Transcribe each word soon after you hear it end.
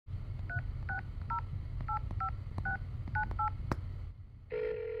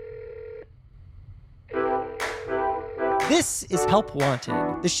This is Help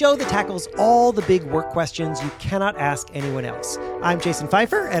Wanted, the show that tackles all the big work questions you cannot ask anyone else. I'm Jason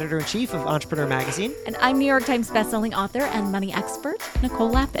Pfeiffer, editor-in-chief of Entrepreneur Magazine. And I'm New York Times bestselling author and money expert, Nicole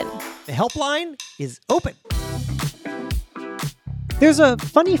Lapin. The helpline is open. There's a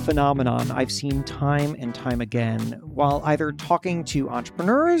funny phenomenon I've seen time and time again while either talking to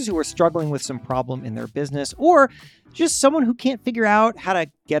entrepreneurs who are struggling with some problem in their business or just someone who can't figure out how to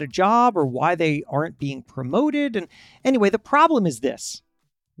get a job or why they aren't being promoted. And anyway, the problem is this.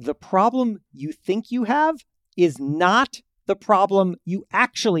 The problem you think you have is not the problem you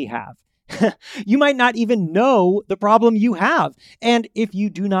actually have. You might not even know the problem you have. And if you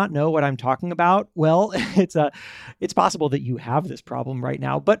do not know what I'm talking about, well, it's possible that you have this problem right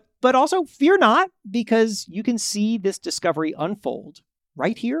now. But also fear not, because you can see this discovery unfold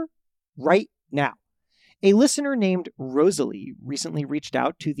right here, right now. A listener named Rosalie recently reached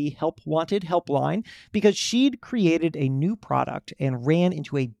out to the Help Wanted helpline because she'd created a new product and ran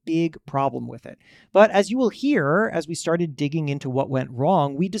into a big problem with it. But as you will hear, as we started digging into what went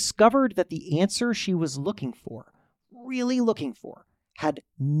wrong, we discovered that the answer she was really looking for, had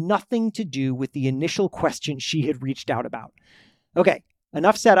nothing to do with the initial question she had reached out about. Okay,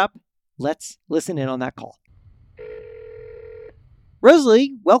 enough setup. Let's listen in on that call.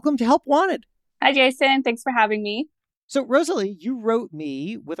 Rosalie, welcome to Help Wanted. Hi, Jason. Thanks for having me. So, Rosalie, you wrote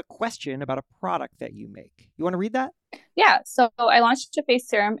me with a question about a product that you make. You want to read that? Yeah. So I launched a face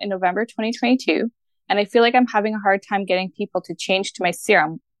serum in November 2022, and I feel like I'm having a hard time getting people to change to my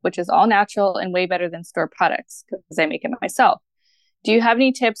serum, which is all natural and way better than store products because I make it myself. Do you have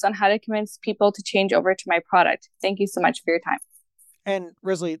any tips on how to convince people to change over to my product? Thank you so much for your time. And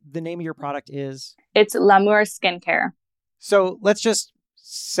Rosalie, the name of your product is? It's Lamour Skincare. So let's just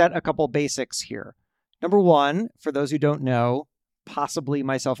set a couple basics here. Number one, for those who don't know, possibly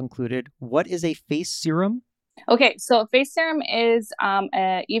myself included, what is a face serum? Okay, so a face serum is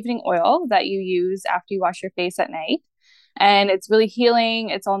an evening oil that you use after you wash your face at night. And it's really healing.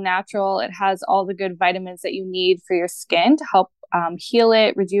 It's all natural. It has all the good vitamins that you need for your skin to help heal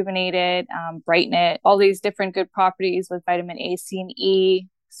it, rejuvenate it, brighten it, all these different good properties with vitamin A, C, and E,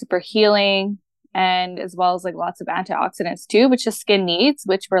 super healing. And as well as like lots of antioxidants too, which the skin needs,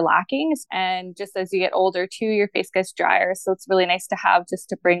 which we're lacking. And just as you get older too, your face gets drier. So it's really nice to have just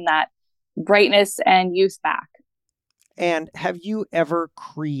to bring that brightness and youth back. And have you ever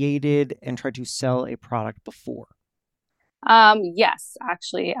created and tried to sell a product before? Yes,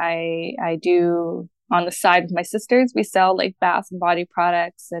 actually, I do. On the side with my sisters, we sell like bath and body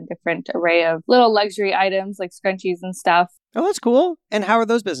products and different array of little luxury items like scrunchies and stuff. Oh, that's cool. And how are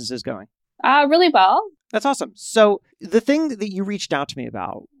those businesses going? Really well. That's awesome. So the thing that you reached out to me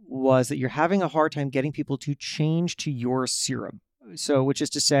about was that you're having a hard time getting people to change to your serum. So, which is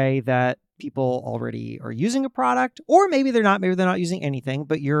to say that people already are using a product, or maybe they're not using anything,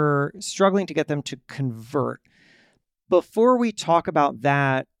 but you're struggling to get them to convert. Before we talk about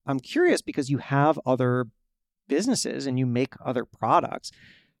that, I'm curious because you have other businesses and you make other products.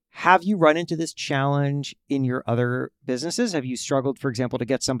 Have you run into this challenge in your other businesses? Have you struggled, for example, to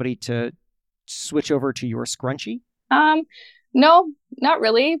get somebody to switch over to your scrunchie? No, not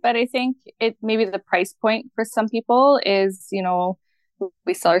really. But I think it maybe the price point for some people is,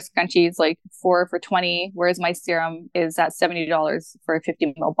 we sell our scrunchies like $4 for $20, whereas my serum is at $70 for a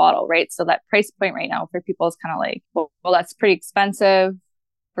 50 ml bottle, right? So that price point right now for people is kind of like, well, that's pretty expensive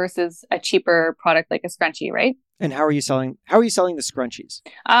versus a cheaper product like a scrunchie, right? And how are you selling the scrunchies?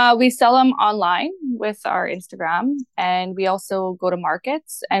 We sell them online with our Instagram, and we also go to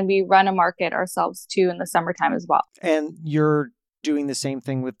markets, and we run a market ourselves too in the summertime as well. And you're doing the same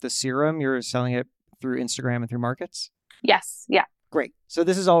thing with the serum? You're selling it through Instagram and through markets? Yes. Yeah. Great. So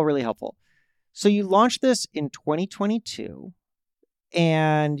this is all really helpful. So you launched this in 2022,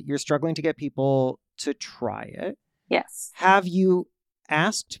 and you're struggling to get people to try it. Yes. Have you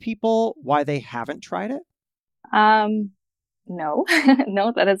asked people why they haven't tried it? No,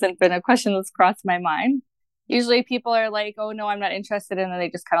 no, that hasn't been a question that's crossed my mind. Usually people are like, oh no, I'm not interested. And then they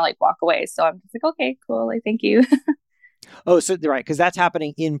just kind of like walk away. So I'm just like, okay, cool. Like, thank you. Oh, so right. Because that's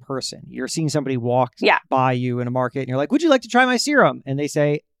happening in person. You're seeing somebody walk by you in a market and you're like, would you like to try my serum? And they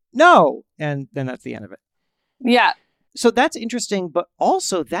say, no. And then that's the end of it. Yeah. So that's interesting. But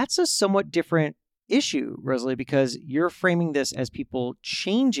also that's a somewhat different issue, Rosalie, because you're framing this as people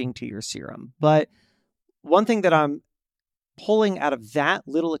changing to your serum. But one thing that I'm pulling out of that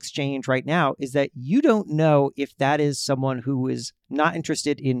little exchange right now is that you don't know if that is someone who is not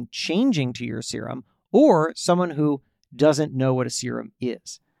interested in changing to your serum or someone who doesn't know what a serum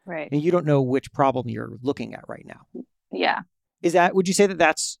is. Right. And you don't know which problem you're looking at right now. Yeah. Would you say that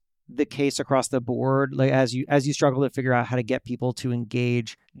that's the case across the board? Like as you struggle to figure out how to get people to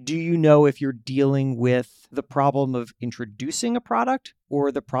engage, do you know if you're dealing with the problem of introducing a product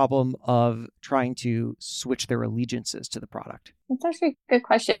or the problem of trying to switch their allegiances to the product? That's actually a good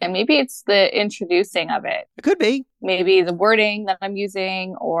question. Maybe it's the introducing of it. It could be. Maybe the wording that I'm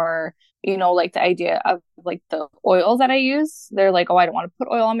using, or, like the idea of like the oil that I use. They're like, oh, I don't want to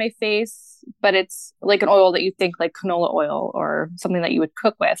put oil on my face, but it's like an oil that you think like canola oil or something that you would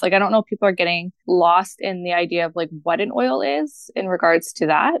cook with. Like, I don't know if people are getting lost in the idea of like what an oil is in regards to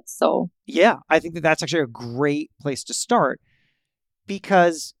that. So yeah, I think that that's actually a great place to start,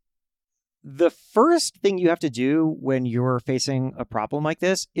 because the first thing you have to do when you're facing a problem like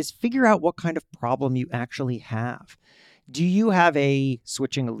this is figure out what kind of problem you actually have. Do you have a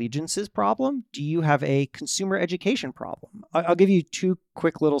switching allegiances problem? Do you have a consumer education problem? I'll give you two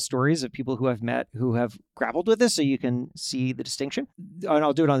quick little stories of people who I've met who have grappled with this so you can see the distinction. And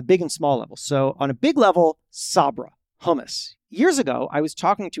I'll do it on the big and small level. So on a big level, Sabra, hummus. Years ago, I was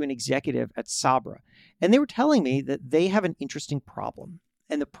talking to an executive at Sabra, and they were telling me that they have an interesting problem.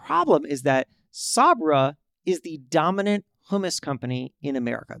 And the problem is that Sabra is the dominant hummus company in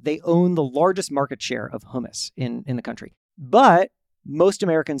America. They own the largest market share of hummus in the country. But most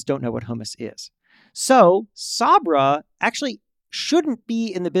Americans don't know what hummus is. So Sabra actually shouldn't be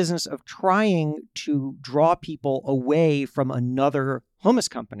in the business of trying to draw people away from another hummus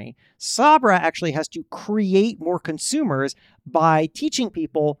company. Sabra actually has to create more consumers by teaching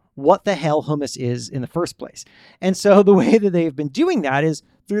people what the hell hummus is in the first place. And so the way that they've been doing that is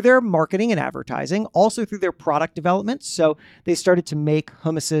through their marketing and advertising, also through their product development. So they started to make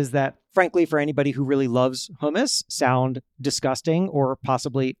hummuses that, frankly, for anybody who really loves hummus, sound disgusting or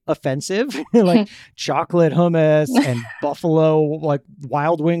possibly offensive, like chocolate hummus and buffalo, like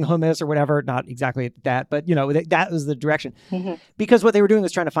wild wing hummus or whatever. Not exactly that, but that was the direction. Mm-hmm. Because what they were doing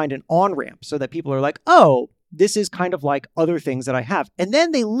was trying to find an on-ramp so that people are like, oh, this is kind of like other things that I have. And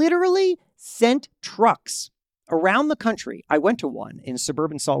then they literally sent trucks around the country. I went to one in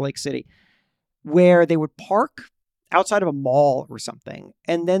suburban Salt Lake City where they would park outside of a mall or something,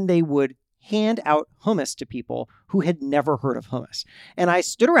 and then they would hand out hummus to people who had never heard of hummus. And I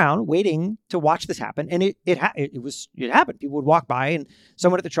stood around waiting to watch this happen, and it happened. People would walk by, and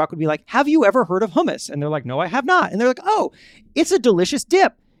someone at the truck would be like, "Have you ever heard of hummus?" And they're like, "No, I have not." And they're like, "Oh, it's a delicious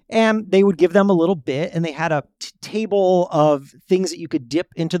dip." And they would give them a little bit, and they had a table of things that you could dip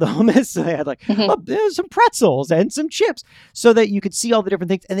into the hummus. So they had like some pretzels and some chips so that you could see all the different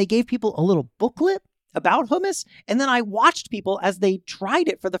things. And they gave people a little booklet about hummus. And then I watched people as they tried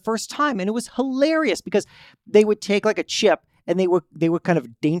it for the first time. And it was hilarious because they would take like a chip and they would kind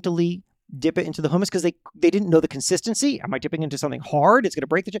of daintily dip it into the hummus because they didn't know the consistency. Am I dipping into something hard? It's going to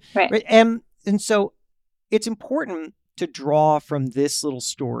break the chip. Right. And so it's important to draw from this little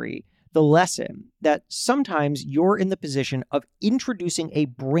story the lesson that sometimes you're in the position of introducing a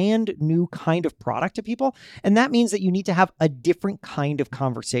brand new kind of product to people. And that means that you need to have a different kind of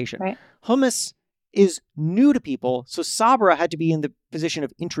conversation. Right. Hummus is new to people, so Sabra had to be in the position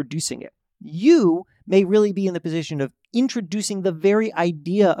of introducing it. You may really be in the position of introducing the very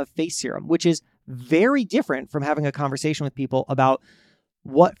idea of face serum, which is very different from having a conversation with people about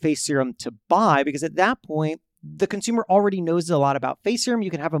what face serum to buy, because at that point, the consumer already knows a lot about face serum.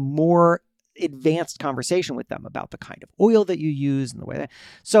 You can have a more advanced conversation with them about the kind of oil that you use and the way that.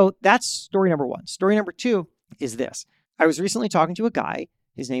 So that's story number one. Story number two is this. I was recently talking to a guy.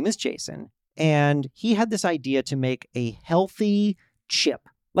 His name is Jason. And he had this idea to make a healthy chip,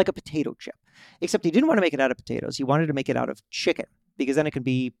 like a potato chip. Except he didn't want to make it out of potatoes. He wanted to make it out of chicken because then it could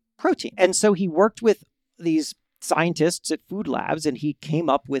be protein. And so he worked with these scientists at food labs, and he came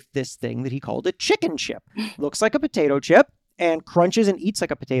up with this thing that he called a chicken chip. Looks like a potato chip and crunches and eats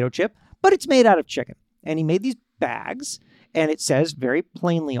like a potato chip, but it's made out of chicken. And he made these bags, and it says very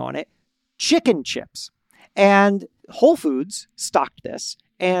plainly on it, chicken chips. And Whole Foods stocked this.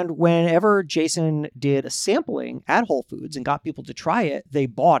 And whenever Jason did a sampling at Whole Foods and got people to try it, they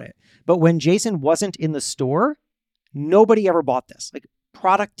bought it. But when Jason wasn't in the store, nobody ever bought this. Like,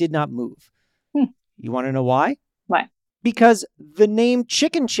 product did not move. You want to know why? Why? Because the name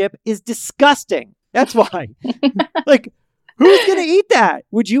chicken chip is disgusting. That's why. Like, who's going to eat that?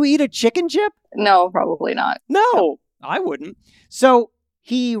 Would you eat a chicken chip? No, probably not. No, I wouldn't. So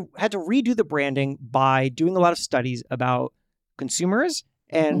he had to redo the branding by doing a lot of studies about consumers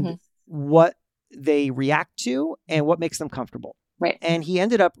and what they react to and what makes them comfortable. Right. And he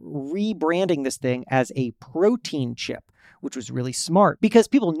ended up rebranding this thing as a protein chip, which was really smart because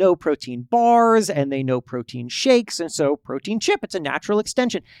people know protein bars and they know protein shakes. And so protein chip, it's a natural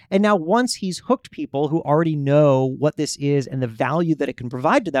extension. And now once he's hooked people who already know what this is and the value that it can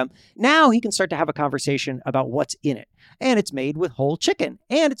provide to them, now he can start to have a conversation about what's in it. And it's made with whole chicken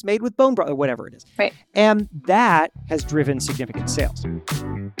and it's made with bone broth or whatever it is. Right. And that has driven significant sales.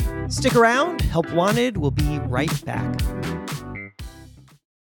 Stick around. Help Wanted will be right back.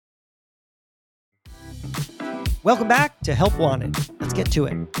 Welcome back to Help Wanted. Let's get to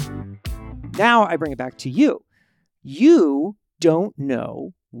it. Now I bring it back to you. You don't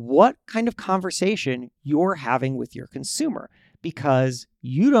know what kind of conversation you're having with your consumer because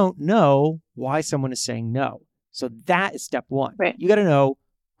you don't know why someone is saying no. So that is step one. Right. You got to know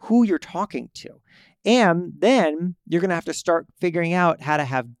who you're talking to. And then you're going to have to start figuring out how to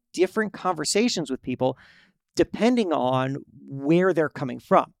have different conversations with people depending on where they're coming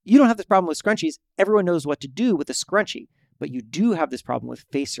from. You don't have this problem with scrunchies. Everyone knows what to do with a scrunchie, but you do have this problem with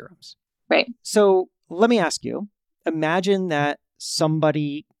face serums. Right. So let me ask you, imagine that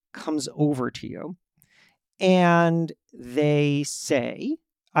somebody comes over to you and they say,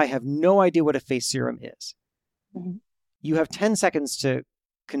 I have no idea what a face serum is. Mm-hmm. You have 10 seconds to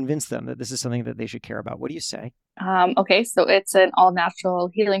convince them that this is something that they should care about. What do you say? Okay, so it's an all-natural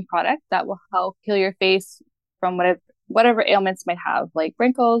healing product that will help heal your face from whatever ailments might have, like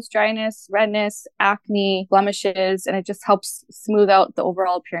wrinkles, dryness, redness, acne, blemishes, and it just helps smooth out the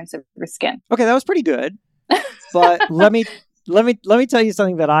overall appearance of your skin. Okay, that was pretty good. But let me tell you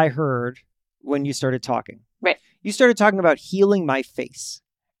something that I heard when you started talking. Right. You started talking about healing my face.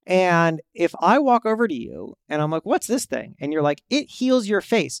 And if I walk over to you and I'm like, what's this thing? And you're like, it heals your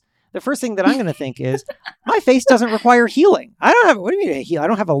face. The first thing that I'm going to think is, my face doesn't require healing. What do you mean heal? I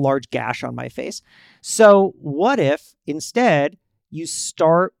don't have a large gash on my face. So what if instead you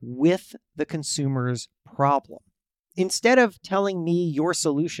start with the consumer's problem? Instead of telling me your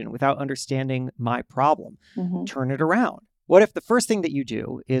solution without understanding my problem, turn it around. What if the first thing that you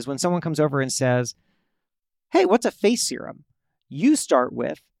do is when someone comes over and says, hey, what's a face serum? You start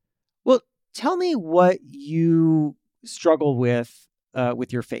with, well, tell me what you struggle with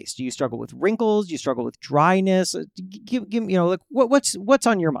your face. Do you struggle with wrinkles? Do you struggle with dryness? Give like what's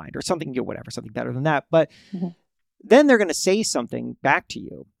on your mind or something, whatever, something better than that. But then they're going to say something back to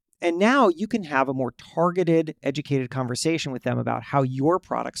you. And now you can have a more targeted, educated conversation with them about how your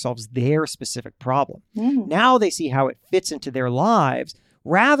product solves their specific problem. Now they see how it fits into their lives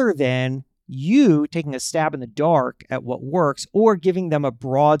rather than you taking a stab in the dark at what works or giving them a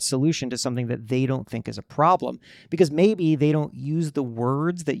broad solution to something that they don't think is a problem. Because maybe they don't use the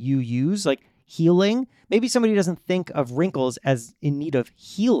words that you use, like healing. Maybe somebody doesn't think of wrinkles as in need of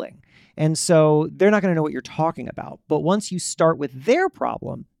healing. And so they're not going to know what you're talking about. But once you start with their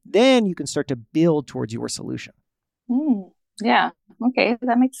problem, then you can start to build towards your solution. Yeah. Okay.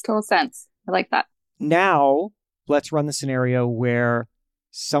 That makes total sense. I like that. Now, let's run the scenario where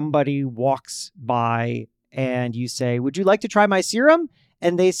somebody walks by and you say, would you like to try my serum?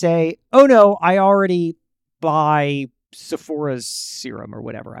 And they say, oh no, I already buy Sephora's serum or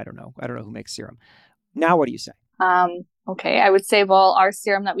whatever. I don't know who makes serum. Now, what do you say? Okay. I would say, well, our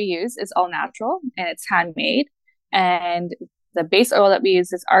serum that we use is all natural and it's handmade. And the base oil that we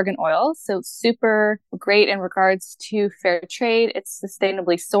use is argan oil. So it's super great in regards to fair trade. It's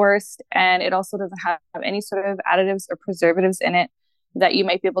sustainably sourced and it also doesn't have any sort of additives or preservatives in it that you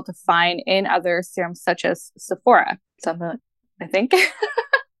might be able to find in other serums such as Sephora. Something, I think.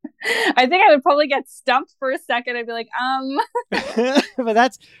 I think I would probably get stumped for a second. I'd be like, but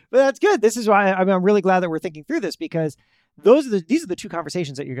that's good. This is why I'm really glad that we're thinking through this because these are the two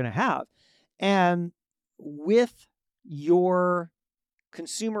conversations that you're going to have. And with your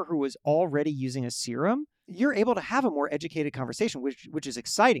consumer who is already using a serum, you're able to have a more educated conversation, which is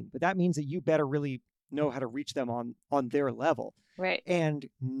exciting. But that means that you better really know how to reach them on their level. Right. And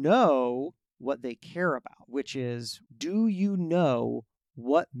know what they care about, which is, do you know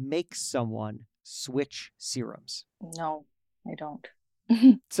what makes someone switch serums? No, I don't.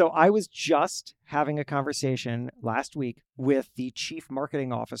 So I was just having a conversation last week with the chief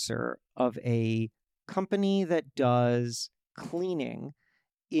marketing officer of a company that does cleaning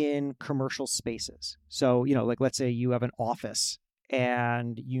in commercial spaces. So, like let's say you have an office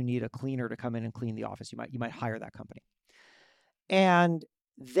and you need a cleaner to come in and clean the office. You might hire that company. And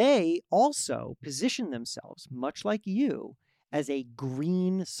they also position themselves, much like you, as a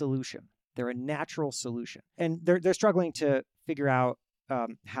green solution. They're a natural solution. And they're struggling to figure out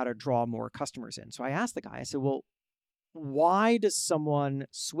how to draw more customers in. So I asked the guy, I said, well, why does someone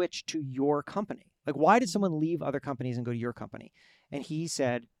switch to your company? Like, why did someone leave other companies and go to your company? And he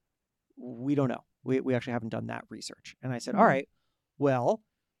said, we don't know. We actually haven't done that research. And I said, all right, well,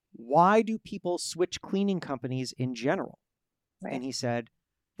 why do people switch cleaning companies in general? Right. And he said,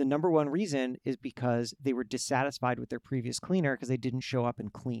 the number one reason is because they were dissatisfied with their previous cleaner because they didn't show up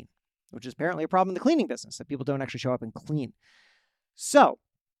and clean, which is apparently a problem in the cleaning business, that people don't actually show up and clean. So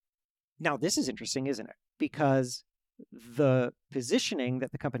now this is interesting, isn't it? Because the positioning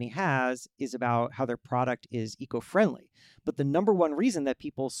that the company has is about how their product is eco-friendly. But the number one reason that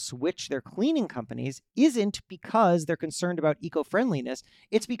people switch their cleaning companies isn't because they're concerned about eco-friendliness.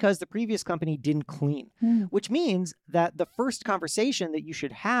 It's because the previous company didn't clean, which means that the first conversation that you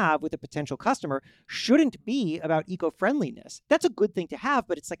should have with a potential customer shouldn't be about eco-friendliness. That's a good thing to have,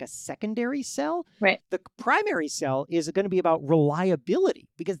 but it's like a secondary sell. Right. The primary sell is going to be about reliability,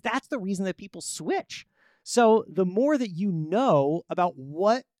 because that's the reason that people switch. So the more that you know about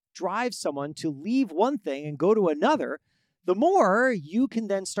what drives someone to leave one thing and go to another, the more you can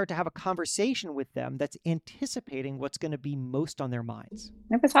then start to have a conversation with them that's anticipating what's going to be most on their minds.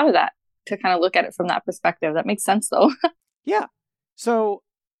 Never thought of that, to kind of look at it from that perspective. That makes sense, though. Yeah. So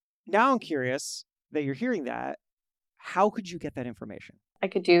now I'm curious that you're hearing that. How could you get that information? I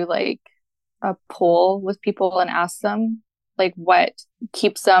could do like a poll with people and ask them like what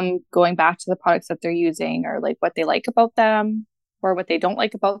keeps them going back to the products that they're using, or like what they like about them or what they don't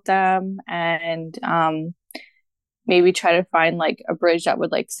like about them. And maybe try to find like a bridge that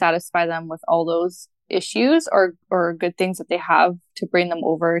would like satisfy them with all those issues or good things that they have to bring them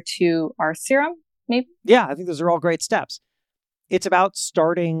over to our serum, maybe. Yeah, I think those are all great steps. It's about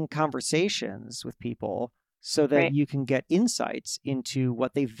starting conversations with people so that you can get insights into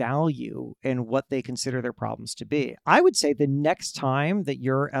what they value and what they consider their problems to be. I would say the next time that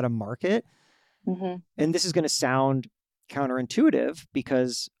you're at a market, and this is going to sound counterintuitive,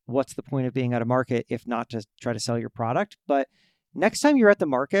 because what's the point of being at a market if not to try to sell your product? But next time you're at the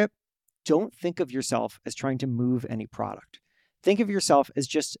market, don't think of yourself as trying to move any product. Think of yourself as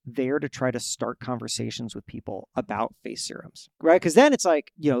just there to try to start conversations with people about face serums, right? Because then it's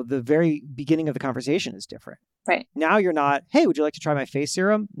like, the very beginning of the conversation is different. Right. Now you're not, hey, would you like to try my face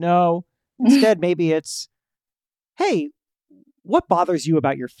serum? No. Instead, maybe it's, hey, what bothers you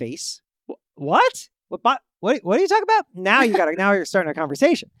about your face? What? What are you talking about? Now you're starting a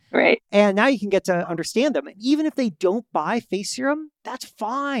conversation. Right. And now you can get to understand them. And even if they don't buy face serum, that's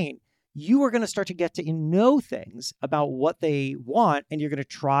fine. You are going to start to get to know things about what they want, and you're going to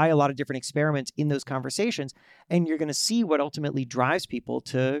try a lot of different experiments in those conversations, and you're going to see what ultimately drives people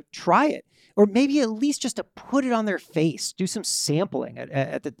to try it, or maybe at least just to put it on their face, do some sampling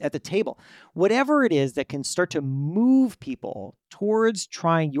at the table, whatever it is that can start to move people towards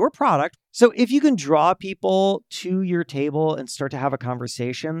trying your product. So if you can draw people to your table and start to have a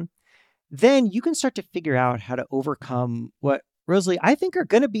conversation, then you can start to figure out how to overcome what, Rosalie, I think are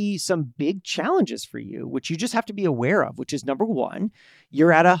going to be some big challenges for you, which you just have to be aware of, which is number one,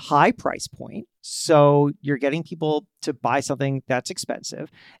 you're at a high price point. So you're getting people to buy something that's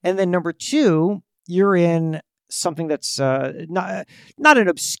expensive. And then number two, you're in something that's not an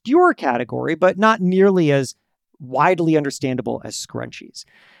obscure category, but not nearly as widely understandable as scrunchies.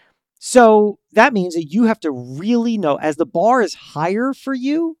 So that means that you have to really know, as the bar is higher for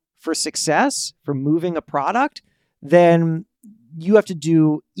you for success, for moving a product, then you have to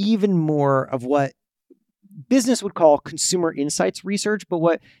do even more of what business would call consumer insights research, but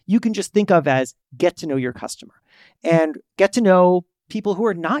what you can just think of as get to know your customer and get to know people who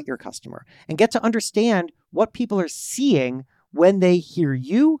are not your customer and get to understand what people are seeing when they hear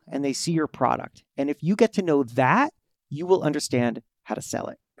you and they see your product. And if you get to know that, you will understand how to sell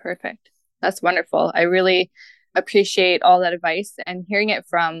it. Perfect. That's wonderful. I really appreciate all that advice, and hearing it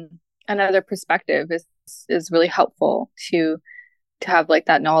from another perspective is really helpful to have like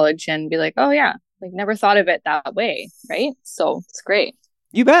that knowledge and be like, oh yeah, like never thought of it that way. Right. So it's great.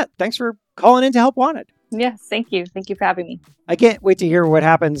 You bet. Thanks for calling in to Help Wanted. Yes. Thank you. Thank you for having me. I can't wait to hear what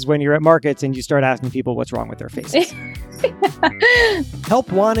happens when you're at markets and you start asking people what's wrong with their faces.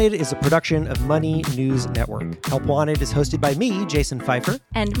 Help Wanted is a production of Money News Network. Help Wanted is hosted by me, Jason Pfeiffer.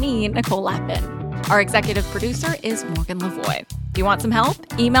 And me, Nicole Lappin. Our executive producer is Morgan Lavoie. Do you want some help?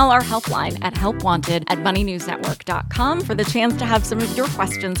 Email our helpline at helpwanted@moneynewsnetwork.com for the chance to have some of your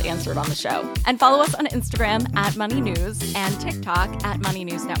questions answered on the show. And follow us on Instagram at Money News and TikTok at Money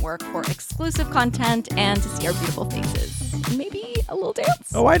News Network for exclusive content and to see our beautiful faces. And maybe a little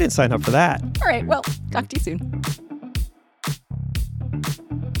dance. Oh, I didn't sign up for that. All right, well, talk to you soon.